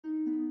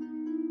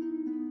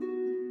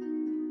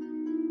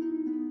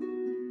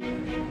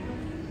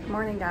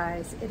Morning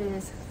guys, it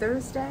is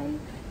Thursday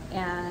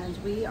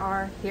and we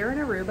are here in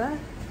Aruba.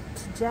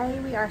 Today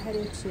we are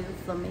headed to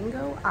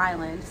Flamingo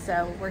Island,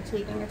 so we're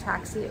taking a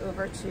taxi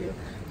over to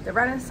the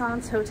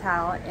Renaissance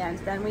Hotel, and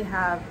then we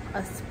have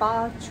a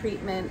spa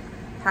treatment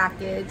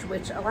package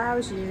which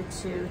allows you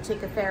to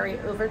take a ferry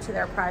over to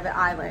their private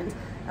island.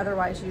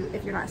 Otherwise,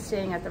 if you're not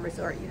staying at the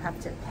resort, you have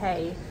to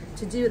pay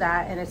to do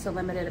that, and it's a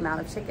limited amount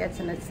of tickets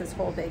and it's this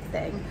whole big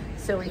thing.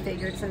 So we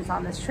figured since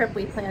on this trip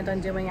we planned on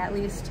doing at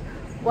least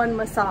one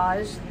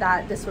massage,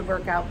 that this would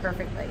work out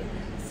perfectly.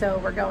 So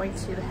we're going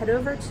to head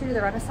over to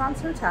the Renaissance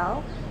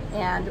Hotel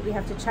and we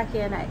have to check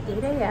in at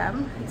 8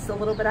 a.m. It's a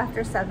little bit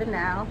after 7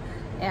 now.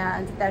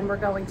 And then we're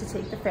going to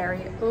take the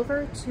ferry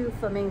over to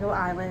Flamingo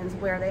Island,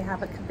 where they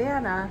have a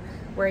cabana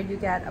where you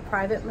get a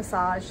private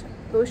massage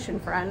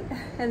oceanfront.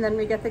 And then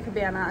we get the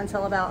cabana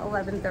until about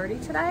 11:30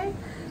 today.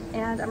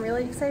 And I'm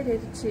really excited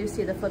to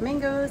see the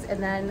flamingos.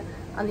 And then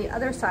on the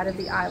other side of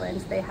the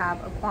island, they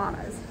have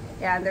iguanas.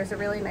 And there's a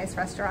really nice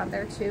restaurant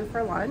there too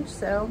for lunch.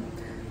 So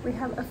we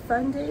have a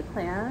fun day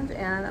planned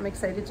and I'm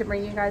excited to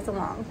bring you guys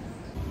along.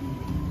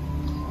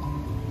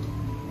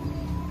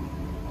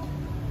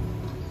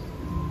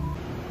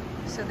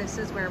 So this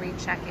is where we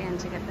check in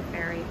to get the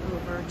ferry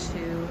over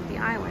to the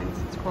island.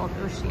 It's called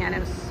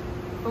Oceano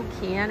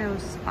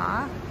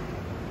Spa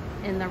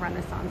in the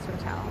Renaissance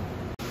Hotel.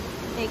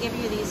 They give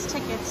you these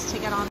tickets to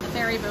get on the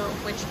ferry boat,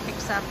 which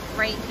picks up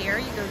right here.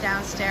 You go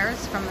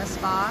downstairs from the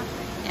spa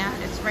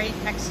and it's right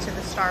next to the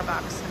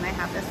Starbucks, and they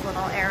have this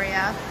little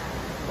area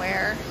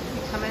where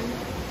you come and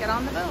get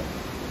on the boat.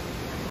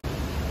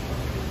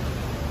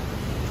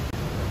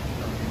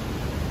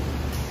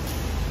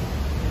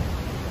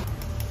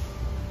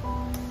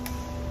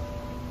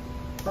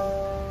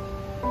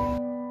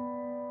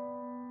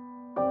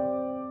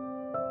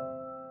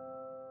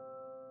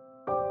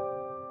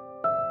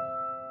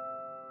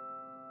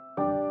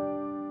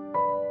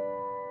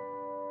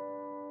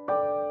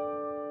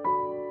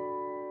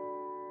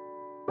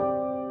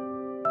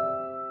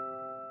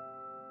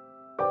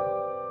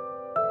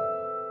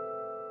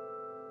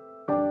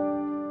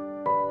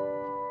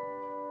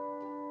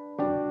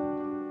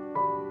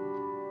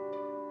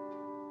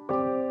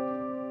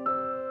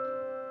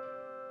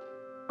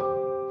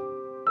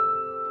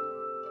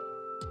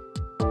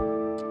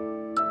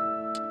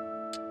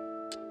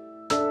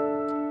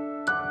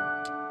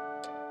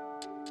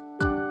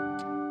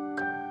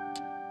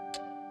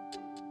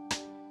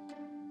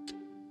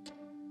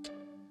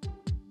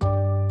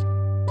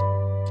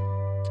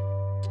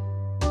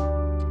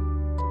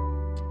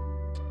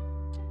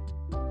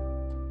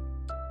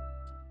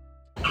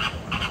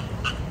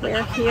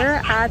 We're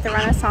here at the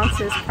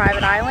Renaissance's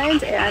private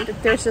island and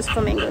there's just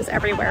flamingos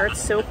everywhere.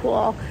 It's so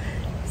cool.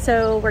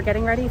 So we're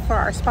getting ready for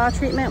our spa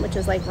treatment, which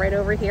is like right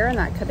over here in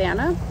that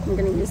cabana. I'm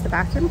gonna use the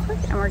bathroom quick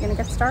and we're gonna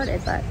get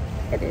started, but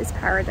it is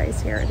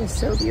paradise here. It is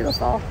so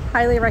beautiful.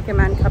 Highly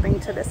recommend coming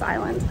to this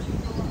island.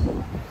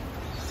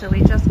 So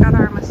we just got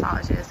our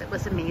massages. It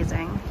was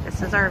amazing.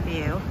 This is our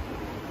view.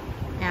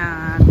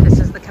 And this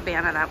is the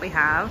cabana that we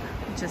have,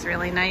 which is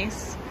really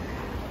nice.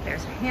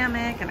 There's a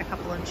hammock and a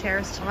couple of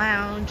chairs to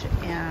lounge,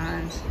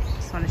 and I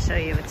just want to show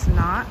you it's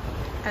not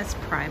as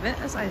private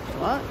as I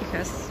thought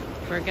because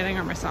we're getting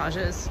our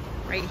massages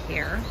right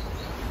here.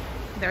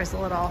 There's a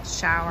little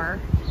shower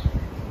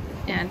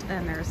and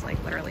then there's like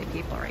literally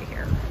people right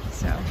here.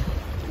 So,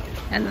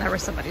 and there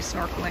was somebody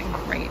snorkeling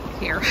right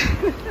here.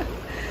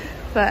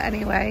 But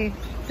anyway,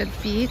 the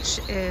beach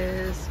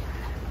is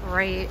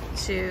right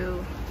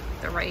to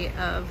the right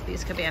of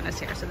these cabanas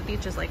here. So the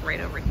beach is like right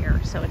over here.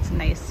 So it's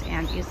nice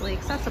and easily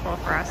accessible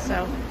for us.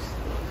 So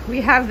we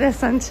have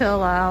this until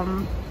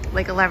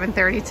like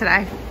 11:30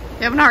 today.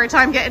 You having a hard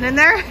time getting in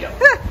there?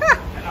 Yep.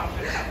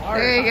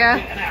 There you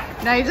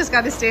go. Now you just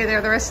got to stay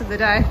there the rest of the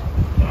day.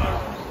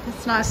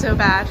 It's not so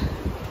bad.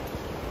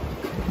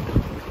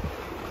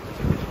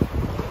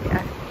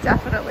 Yeah,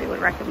 definitely would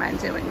recommend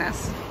doing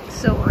this.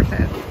 So worth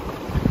it.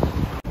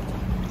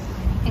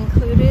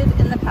 Included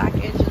in the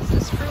package is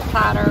this fruit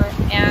platter,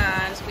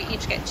 and we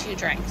each get 2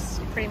 drinks,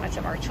 pretty much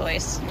of our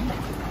choice.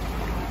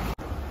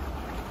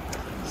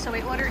 So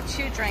we ordered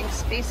 2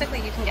 drinks.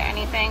 Basically, you can get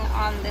anything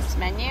on this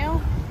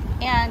menu,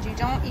 and you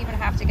don't even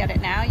have to get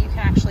it now. You can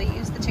actually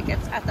use the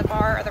tickets at the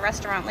bar or the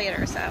restaurant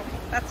later, so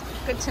that's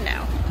good to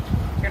know.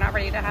 You're not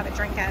ready to have a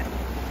drink at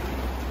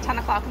 10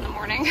 o'clock in the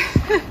morning.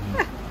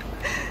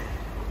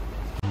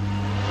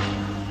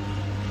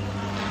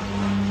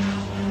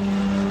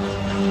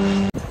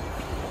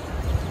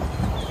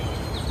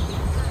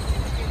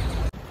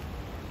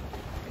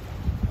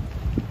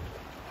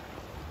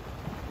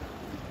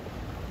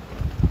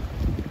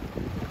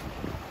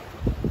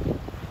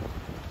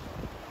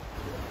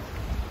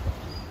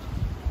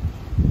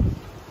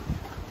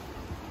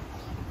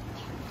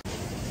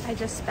 I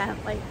just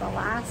spent like the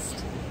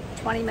last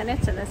 20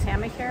 minutes in this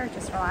hammock here,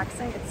 just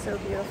relaxing. It's so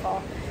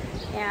beautiful.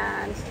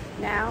 And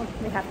now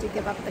we have to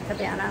give up the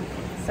cabana.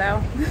 So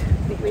I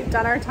think we've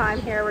done our time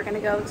here. We're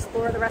gonna go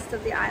explore the rest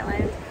of the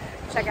island,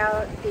 check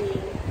out the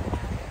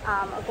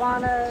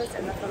iguanas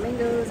and the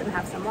flamingos and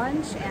have some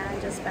lunch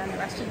and just spend the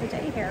rest of the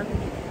day here.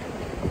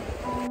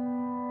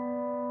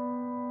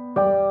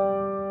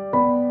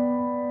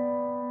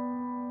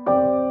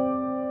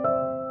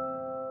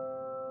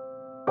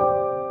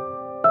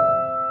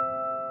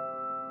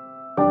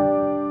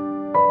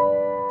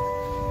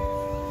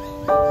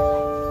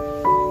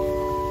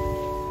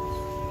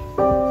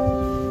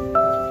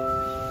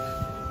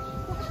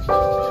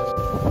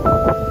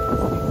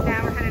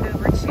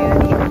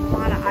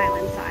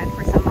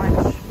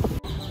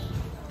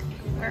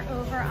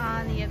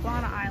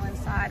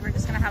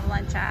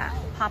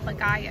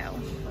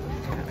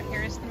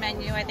 Here's the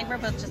menu. I think we're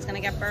both just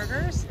gonna get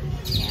burgers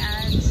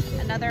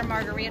and another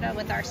margarita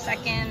with our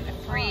second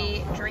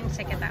free drink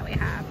ticket that we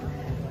have.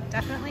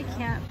 Definitely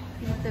can't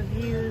beat the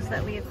views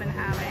that we've been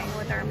having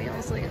with our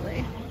meals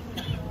lately.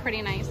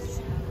 Pretty nice.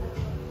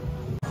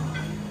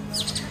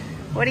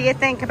 What do you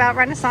think about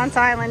Renaissance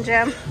Island,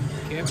 Jim?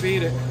 Can't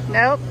beat it.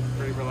 Nope.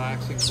 Pretty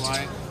relaxing,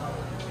 quiet.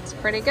 It's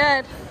pretty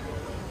good.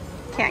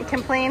 Can't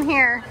complain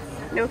here.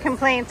 No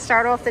complaints.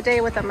 Start off the day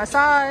with a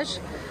massage,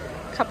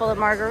 a couple of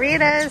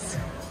margaritas.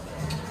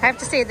 I have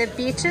to say the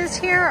beaches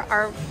here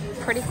are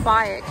pretty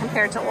quiet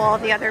compared to all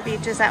the other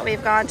beaches that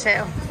we've gone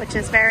to, which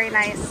is very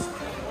nice.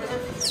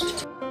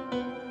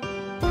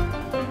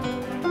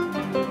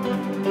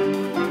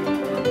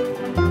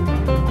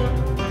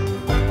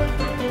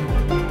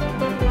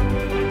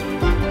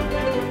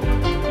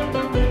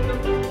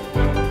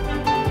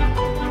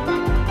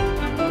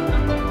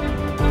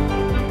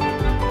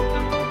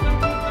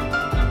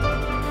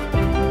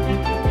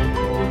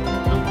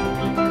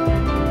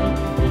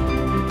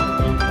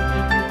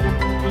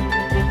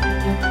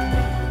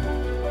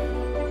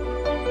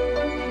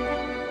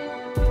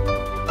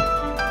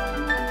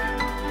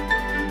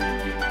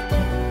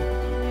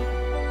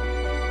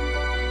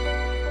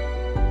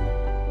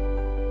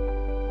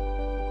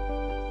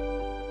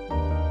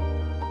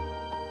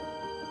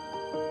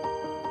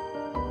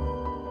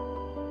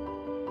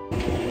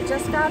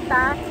 Just got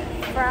back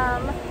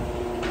from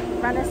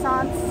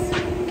Renaissance's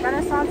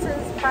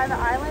private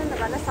island, the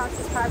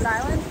Renaissance's private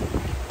island.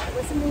 It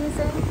was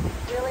amazing,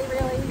 really,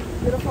 really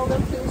beautiful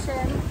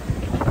location.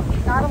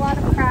 Not a lot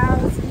of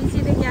crowds,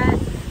 easy to get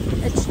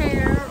a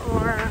chair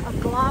or a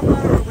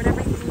glava or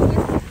whatever you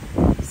need.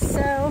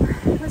 So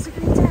it was a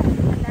great day.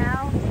 And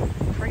now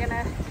we're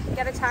gonna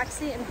get a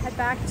taxi and head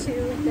back to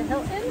the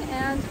Hilton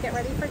and get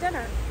ready for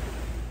dinner.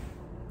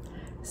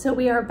 So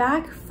we are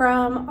back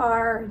from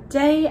our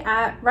day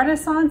at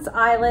Renaissance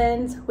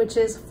Island, which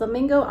is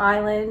Flamingo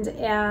Island,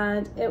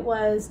 and it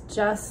was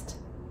just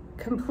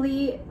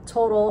complete,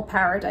 total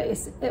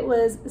paradise. It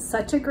was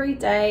such a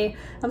great day.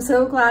 I'm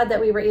so glad that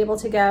we were able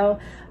to go.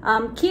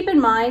 Keep in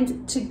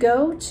mind, to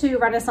go to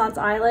Renaissance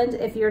Island,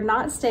 if you're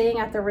not staying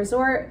at the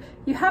resort,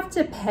 you have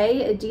to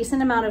pay a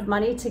decent amount of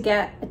money to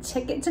get a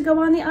ticket to go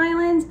on the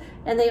island,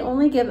 and they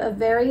only give a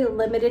very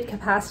limited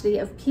capacity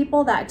of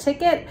people that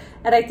ticket,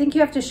 and I think you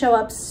have to show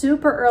up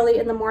super early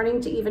in the morning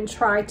to even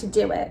try to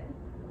do it.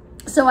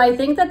 So I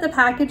think that the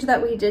package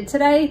that we did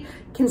today,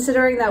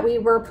 considering that we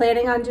were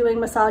planning on doing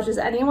massages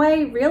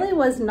anyway, really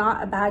was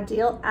not a bad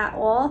deal at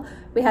all.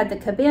 We had the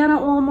cabana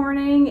all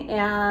morning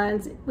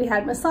and we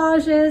had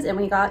massages and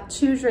we got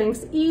 2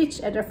 drinks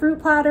each and a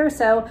fruit platter.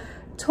 So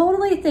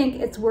totally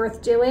think it's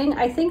worth doing.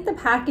 I think the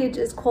package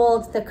is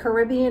called the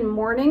Caribbean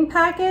Morning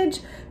Package.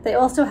 They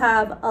also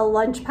have a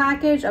lunch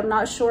package. I'm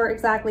not sure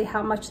exactly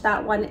how much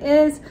that one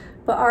is,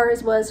 but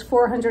ours was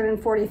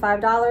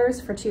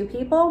 $445 for 2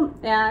 people,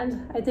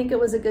 and I think it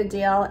was a good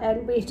deal,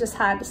 and we just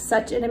had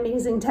such an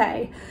amazing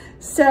day.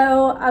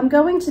 So I'm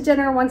going to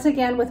dinner once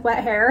again with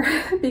wet hair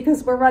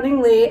because we're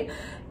running late,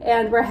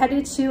 and we're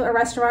headed to a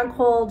restaurant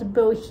called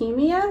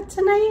Bohemia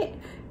tonight.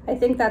 I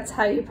think that's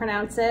how you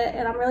pronounce it,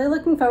 and I'm really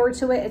looking forward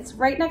to it. It's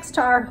right next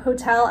to our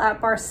hotel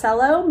at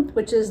Barcelo,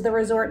 which is the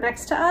resort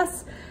next to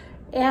us,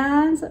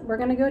 and we're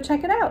gonna go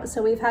check it out.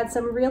 So we've had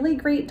some really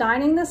great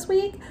dining this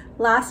week.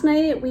 Last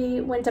night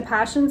we went to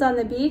Passions on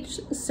the beach.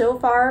 So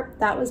far,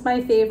 that was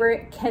my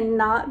favorite.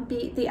 Cannot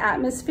beat the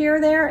atmosphere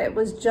there. It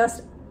was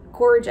just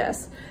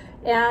gorgeous.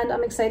 And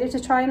I'm excited to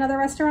try another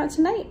restaurant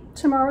tonight.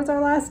 Tomorrow's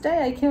our last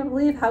day. I can't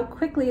believe how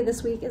quickly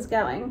this week is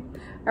going.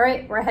 All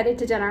right, we're headed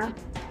to dinner.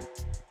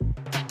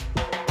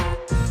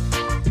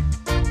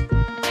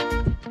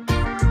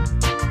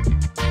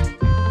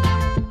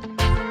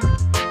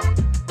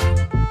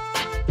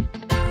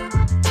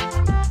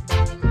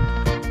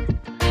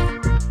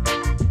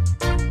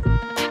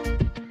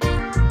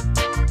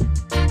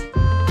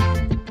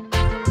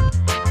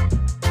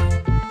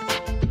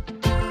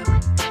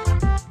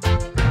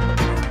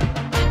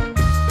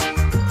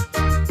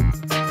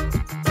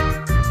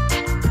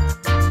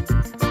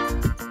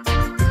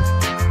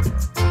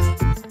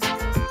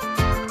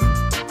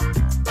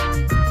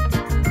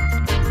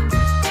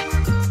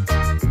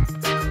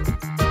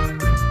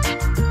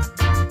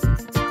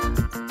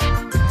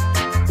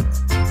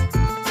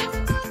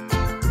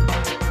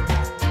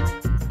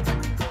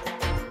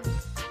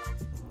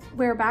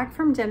 We're back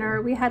from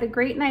dinner. We had a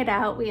great night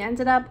out. We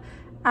ended up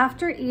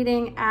After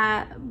eating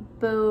at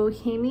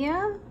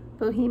Bohemian.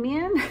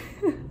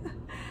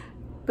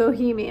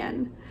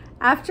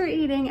 After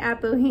eating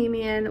at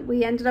Bohemian,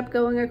 we ended up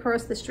going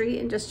across the street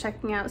and just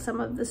checking out some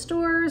of the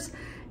stores.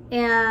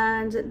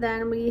 And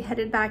then we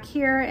headed back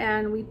here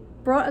and we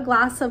brought a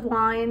glass of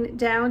wine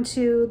down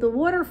to the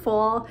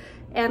waterfall,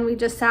 and we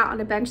just sat on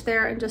a bench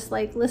there and just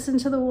like listened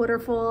to the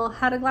waterfall,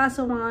 had a glass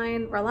of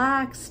wine,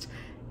 relaxed,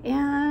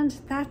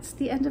 and that's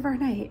the end of our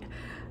night.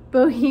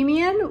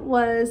 Bohemian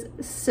was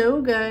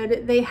so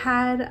good. They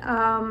had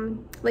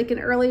like an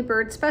early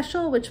bird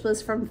special, which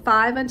was from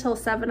 5 until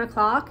 7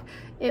 o'clock.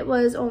 It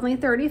was only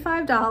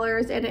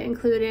 $35 and it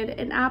included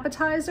an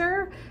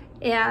appetizer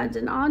and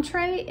an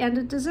entree and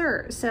a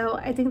dessert. So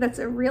I think that's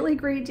a really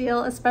great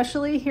deal,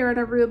 especially here in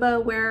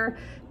Aruba where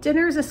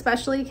dinners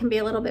especially can be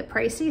a little bit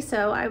pricey.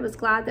 So I was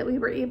glad that we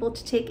were able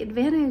to take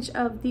advantage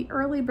of the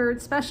early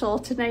bird special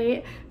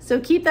tonight.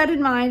 So keep that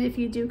in mind if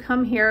you do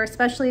come here,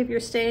 especially if you're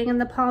staying in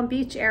the Palm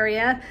Beach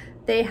area.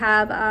 They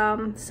have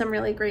some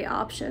really great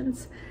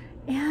options.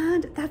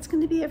 And that's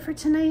going to be it for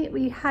tonight.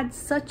 We had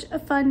such a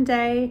fun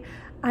day.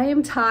 I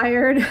am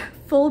tired,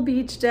 full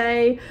beach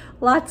day,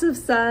 lots of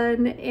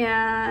sun,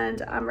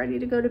 and I'm ready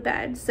to go to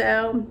bed.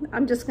 So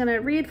I'm just gonna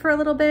read for a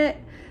little bit,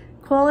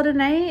 call it a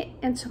night,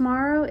 and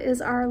tomorrow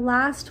is our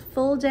last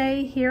full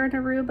day here in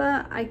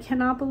Aruba. I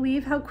cannot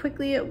believe how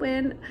quickly it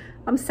went.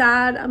 I'm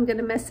sad, I'm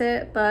gonna miss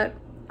it, but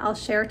I'll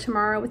share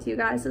tomorrow with you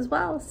guys as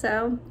well.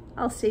 So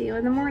I'll see you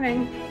in the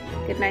morning.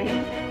 Good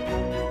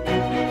night.